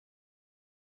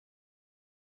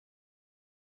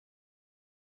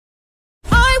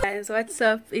guys, what's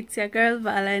up? It's your girl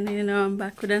Val, and I'm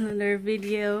back with another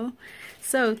video.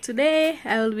 So today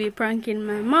I will be pranking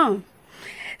my mom.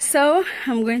 So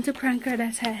I'm going to prank her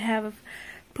that I have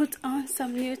put on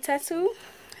some new tattoo.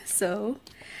 So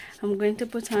I'm going to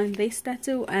put on this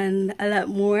tattoo and a lot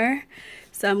more.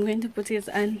 So I'm going to put it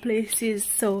on places.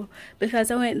 So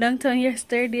because I went downtown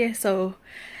yesterday, so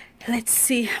let's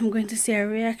see. I'm going to see a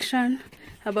reaction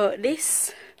about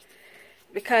this,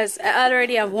 because I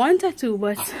already have one tattoo,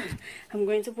 but I'm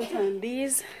going to put on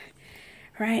these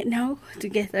right now to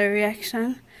get a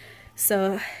reaction.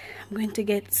 So I'm going to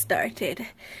get started.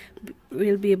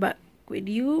 We'll be back with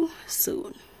you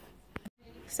soon.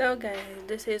 So guys,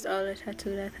 this is all the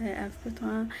tattoo that I have put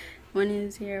on. One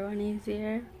is here, one is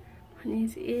here, one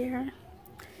is here.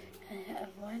 I have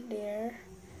one there,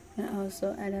 and I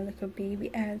also add a little baby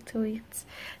eye to it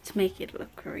to make it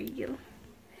look real.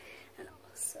 And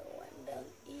also one down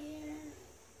here.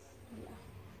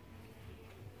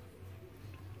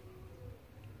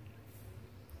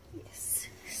 Yes,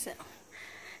 so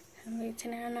I'm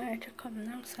waiting on her to come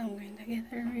now, so I'm going to get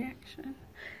her reaction.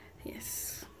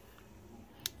 Yes,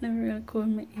 never really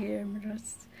comb my hair, I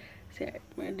just say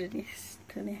I do this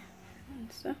today. And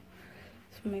so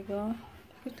I go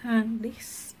put on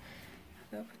this.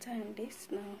 I go put on this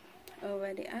now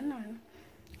over the other one.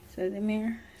 So the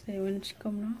mirror, so when she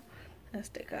come now, let's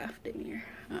take off the mirror.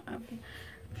 I'll be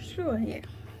sure, yeah.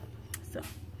 So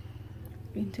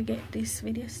I'm going to get this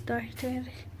video started.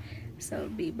 So I'll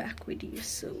be back with you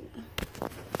soon.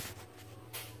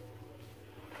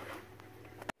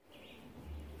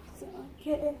 So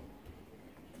okay,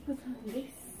 to put on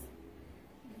this.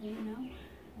 Right now, I'm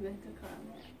going to calm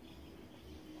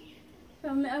down. So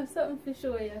I have something to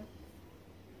show you.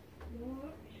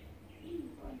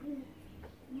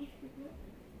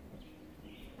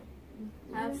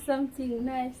 I have something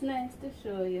nice to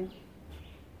show you.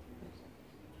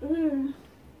 Oh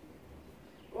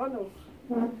no.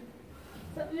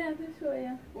 Something I have to show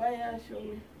you. Why you show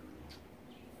me?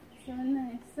 So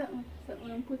nice. Something I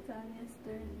put on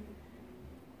yesterday.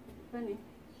 Funny.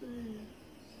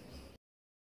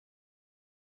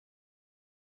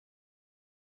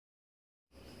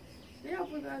 Yeah,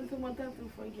 put on some tattoo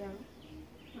for you.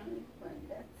 And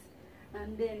that.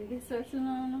 And then this person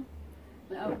on.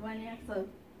 I have one here, so.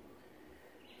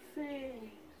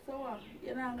 See, so what?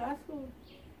 You're not going to school?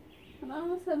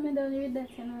 No, so me done with that,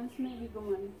 it's maybe go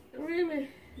on. Really?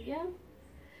 Yeah?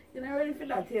 You're not ready for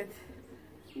that yet?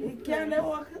 You can't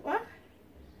work, what?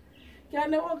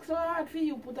 Can't work so hard for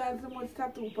you put on so much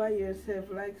tattoo by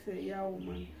yourself, like say, you're a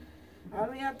woman.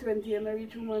 I'm here 20 and I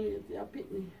reach woman yet, you're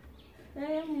pitney.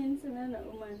 Yeah, I mean, so I'm not a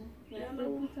woman. I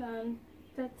put on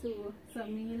tattoo,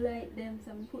 some you like them,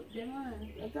 some put them on.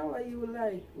 That's what you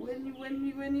like. When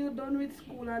you're done with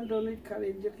school and done with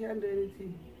college, you can't do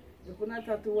anything. You put a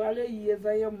tattoo all your ears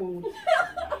and your mouth.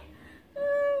 I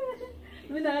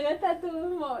don't have a tattoo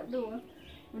in my mouth though.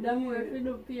 I don't more if you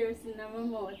do piercing in my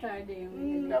mouth or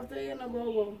them. After you not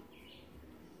go.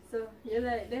 So, you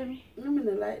like them? I don't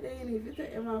like them. You need to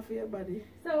take them off your body.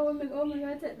 So, when I go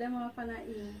take them off and I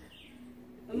eat.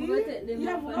 I'm going to take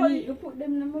them off and you put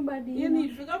them in my body. You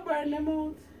need to go burn them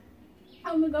out.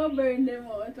 I'm going to burn them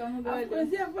out. Of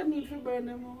course, you have a need to burn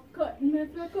them out. Cut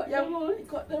them out.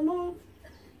 Cut them out.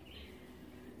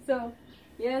 So,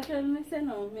 you tell me say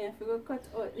no, I have to go cut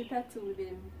out the tattoo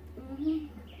them.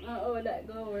 How that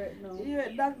go work now? Yeah,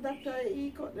 doctor, he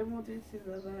cut them out with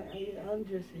scissors and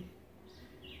dressing.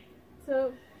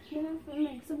 So, you know, for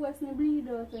me, supposed to bleed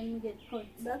out when you get cut.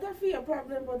 That's a fear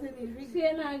problem, but you need to... So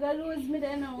you're not going to lose me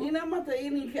there now? It no matter,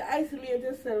 you need to isolate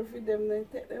yourself with them, then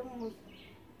take them out.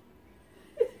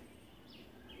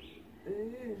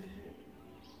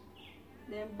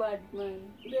 Them bad, man.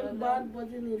 Them bad, but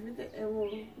you need to take them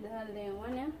out. The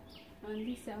one, yeah? And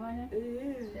this one, yeah? The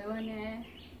one, yeah,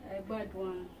 a bad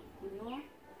one. You know?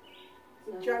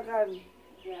 So, Dragon.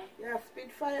 Yeah. Yeah,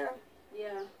 Spitfire.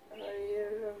 Yeah.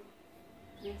 Yeah.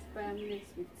 Yes, prime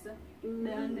respect, sir. The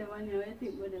one, yeah, I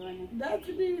think about the one. That's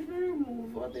the need to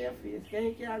remove out of your face.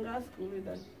 You can't go to school with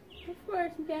that. Of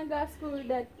course, you can't go to school with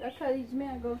that. At college, may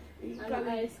I go? And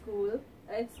high school.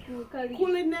 High school, college.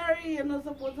 Culinary, you're not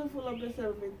supposed to fill up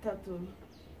yourself with tattoo.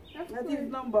 That is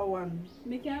number one.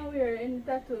 Me can't wear any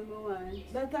tattoo I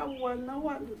want. That's a one, no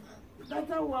one.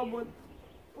 That's a one, but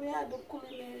we had the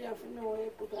culinary, you have to know where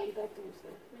you put on tattoos.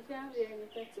 Me can't wear any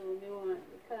tattoo I want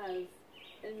because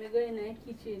when I go in the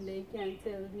kitchen, they can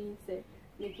tell me, say,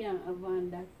 me can't have on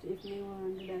that if me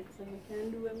want that, so me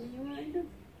can do what me want to do.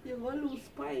 You're going to lose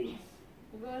spines.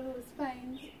 You go lose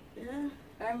spines. Yeah.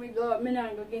 And me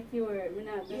not go get you work. Me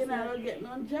not You're not going to get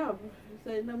no job.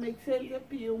 So it don't make sense to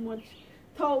pay you much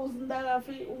 $1,000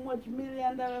 for how much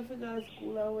 $1,000,000 for go to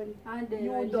school and when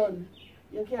you done.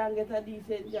 You can't get a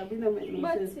decent job. You know make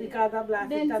no sense because of black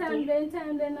tattoo.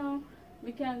 Then now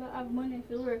we can't go have money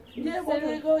to work for yeah, myself. but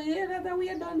we go, yeah, that's we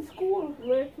done school.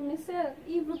 Work for myself.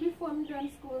 Even before me done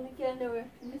school, I can't work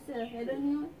for myself. I don't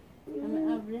know. I'm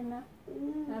have dinner.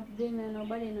 Have dinner,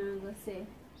 nobody now go say,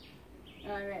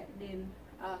 alright then,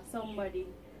 somebody.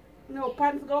 No,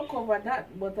 pants go cover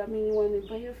that, but I mean, when you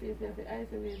put your face, you have to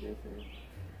isolate yourself.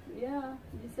 Yeah,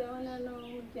 this one I know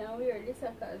we can wear this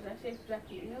because a chef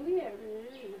jacket. No wear.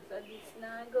 So this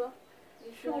now go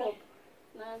show up.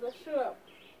 Now go show up.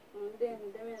 And then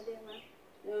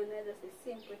no, that's the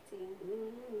simple thing.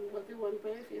 But you want to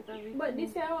put your face. But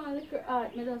this I want to look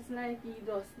art, me just like it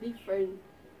does different.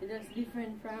 It does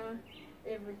different from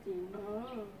everything.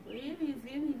 Oh, really?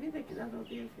 You take it out of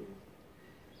your face.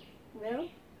 Well,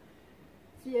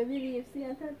 see I believe, see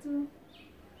a tattoo.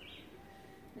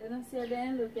 You don't see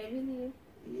them look, I believe.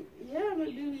 Yeah, I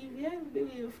believe, yeah, I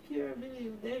believe, Kira, I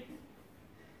believe that.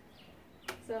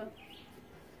 So,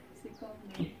 see, come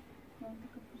here. Come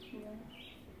pick up the phone.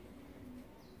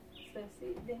 So,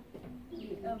 see, there. We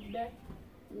have that.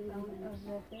 We have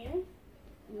that there.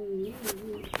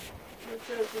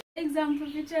 Example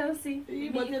for Chelsea.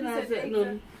 But you not set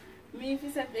none. Me if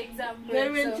you set the example.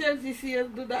 Then when Chelsea see us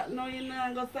do that now, you know,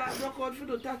 I'm going to start block out for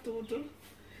the tattoo too.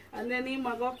 And then he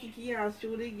might go kick your ass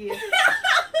through the gate.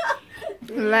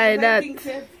 Like that.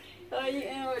 Oh,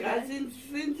 yeah, since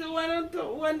one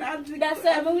that's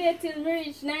why I wait till me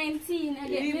reach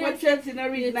 19. But Chelsea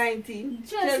not reach 19.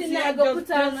 Chelsea not go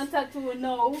put on a tattoo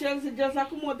now. Chelsea just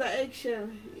come out the eggshell.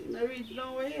 Not reach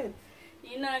nowhere yet.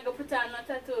 You not go put on a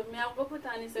tattoo. Me have go put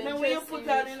on this. No, when you put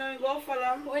on, you know, you go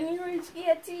follow. When you reach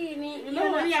 18, you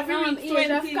know, when you have to reach 20.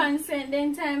 Age of consent,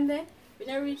 then time there. When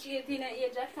you reach 18,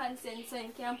 age of consent, so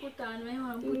you can put on when you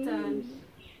want to put on.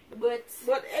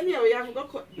 But anyhow, you have to go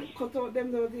cut out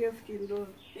them down to your skin, though.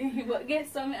 But get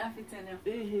some, I have to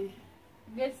tell you.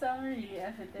 Get some really, I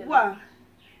have to tell you. What?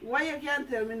 Why you can't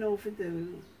tell me no for tell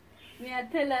you? Me I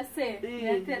tell her say,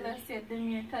 them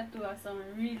your tattoo or some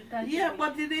real tattoo. Yeah,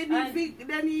 but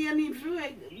then you need to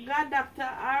go doctor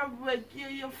or work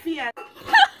your fear.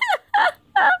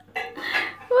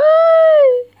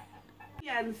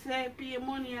 And say pay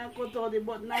money and cut out the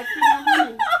button. I see no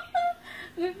money.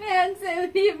 My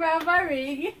fiance leave have a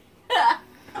ring.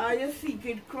 Your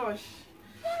secret crush.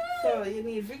 So you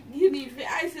need to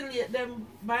isolate them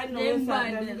by nose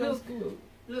and go school.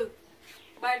 Look.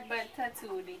 Bad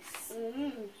tattoo this.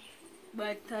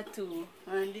 Bad tattoo.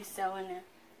 And this one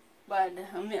bad.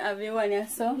 I mean have one here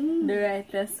so the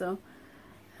right so.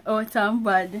 Out and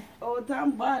bad. Out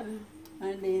and bad.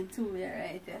 And then two the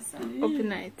right so. Up in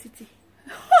night, titty.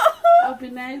 Up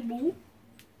in night, boo.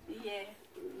 Yeah.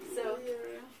 So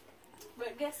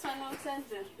but guess what now,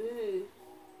 Sandra?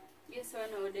 Guess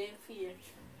what now they fear.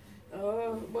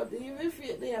 Oh, but even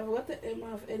fear they have got to aim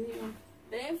off anyone.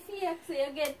 They fear so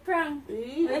you get pranked.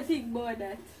 I think about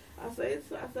that. I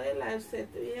saw life set.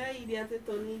 Yeah, idiot,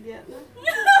 idiot.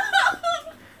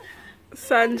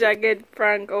 Sandra get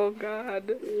prank, oh God.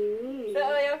 So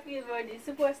how you feel about this?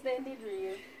 Suppose they did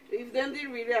real. If they did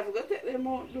real, I forgot to take them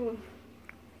out though.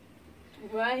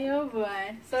 Boy, oh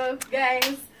boy. So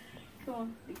guys,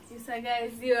 come so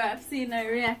guys, you have seen a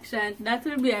reaction. That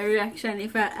will be a reaction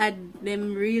if I add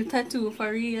them real tattoo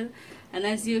for real. And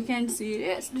as you can see,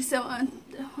 yes, this one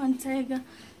tiger.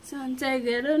 So one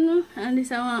tiger, I don't know. And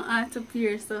this one heart up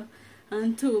here, so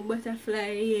and two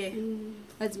butterfly here.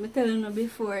 As I telling you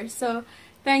before. So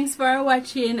thanks for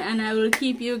watching, and I will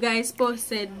keep you guys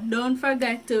posted. Don't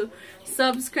forget to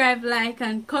subscribe, like,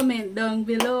 and comment down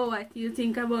below what you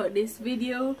think about this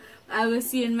video. I will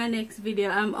see you in my next video.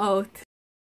 I'm out.